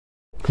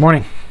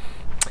Morning.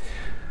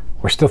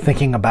 We're still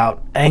thinking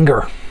about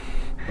anger.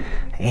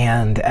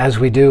 And as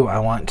we do, I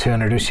want to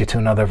introduce you to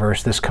another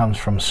verse. This comes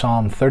from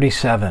Psalm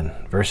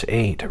 37, verse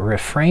 8.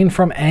 Refrain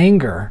from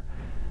anger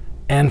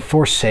and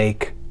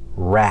forsake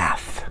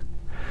wrath.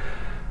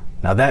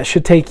 Now that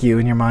should take you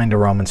in your mind to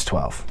Romans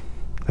 12.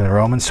 And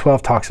Romans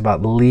 12 talks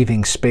about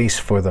leaving space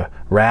for the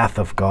wrath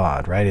of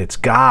God, right? It's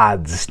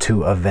God's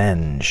to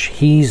avenge.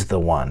 He's the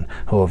one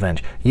who will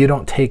avenge. You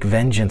don't take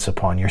vengeance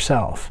upon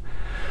yourself.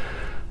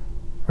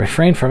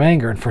 Refrain from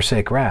anger and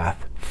forsake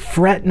wrath.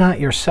 Fret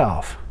not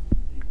yourself.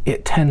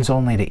 It tends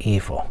only to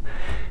evil.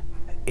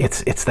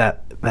 It's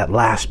that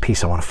last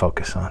piece I want to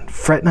focus on.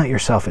 Fret not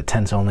yourself. It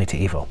tends only to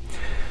evil.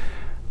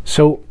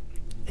 So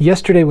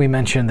yesterday we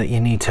mentioned that you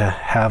need to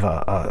have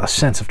a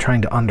sense of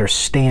trying to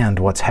understand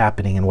what's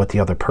happening and what the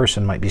other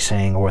person might be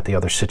saying or what the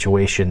other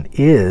situation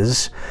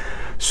is,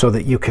 so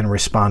that you can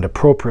respond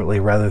appropriately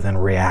rather than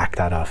react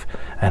out of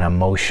an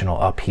emotional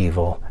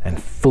upheaval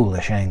and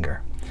foolish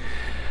anger.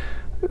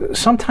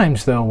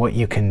 Sometimes, though, what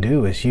you can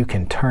do is you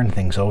can turn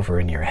things over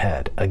in your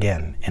head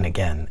again and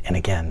again and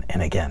again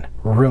and again.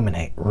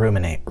 Ruminate,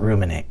 ruminate,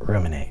 ruminate,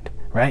 ruminate,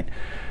 right?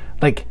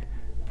 Like,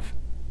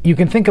 you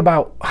can think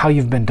about how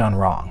you've been done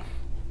wrong.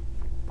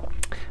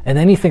 And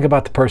then you think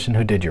about the person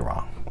who did you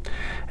wrong.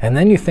 And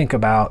then you think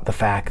about the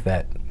fact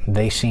that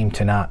they seem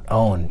to not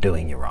own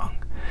doing you wrong.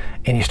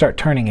 And you start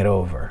turning it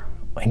over.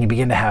 And you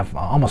begin to have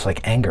almost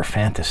like anger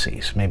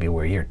fantasies, maybe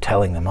where you're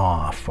telling them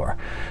off, or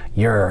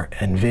you're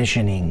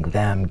envisioning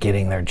them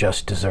getting their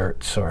just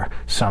desserts, or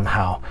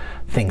somehow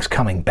things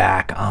coming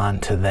back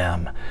onto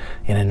them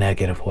in a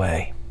negative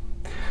way.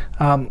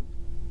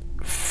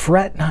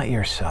 Fret not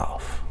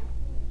yourself.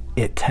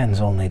 It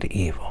tends only to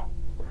evil.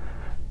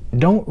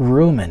 Don't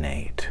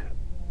ruminate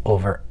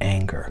over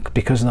anger,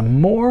 because the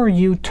more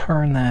you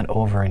turn that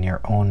over in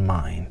your own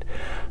mind,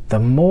 the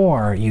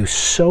more you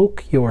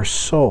soak your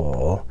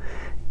soul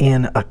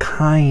in a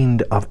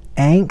kind of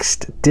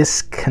angst,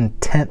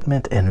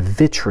 discontentment, and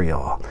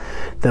vitriol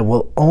that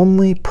will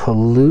only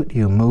pollute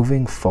you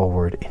moving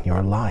forward in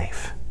your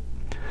life.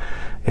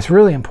 It's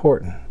really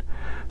important.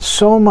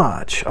 So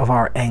much of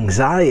our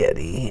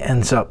anxiety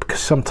ends up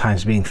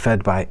sometimes being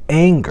fed by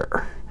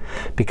anger,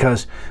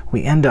 because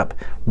we end up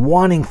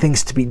wanting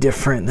things to be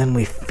different, then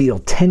we feel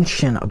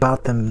tension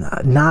about them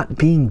not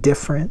being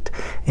different,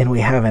 and we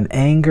have an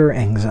anger,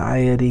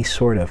 anxiety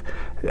sort of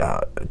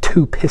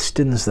two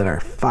pistons that are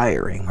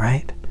firing,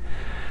 right?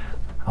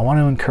 I want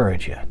to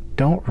encourage you,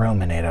 don't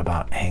ruminate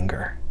about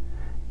anger.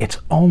 It's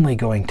only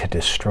going to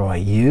destroy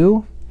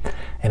you,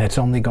 and it's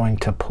only going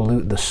to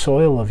pollute the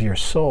soil of your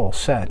soul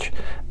such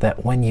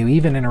that when you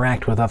even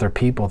interact with other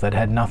people that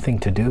had nothing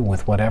to do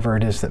with whatever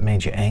it is that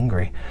made you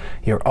angry,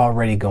 you're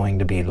already going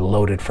to be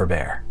loaded for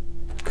bear.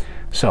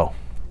 So,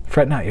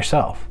 fret not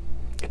yourself.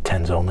 It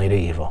tends only to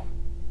evil.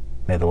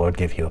 May the Lord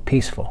give you a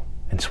peaceful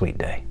and sweet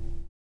day.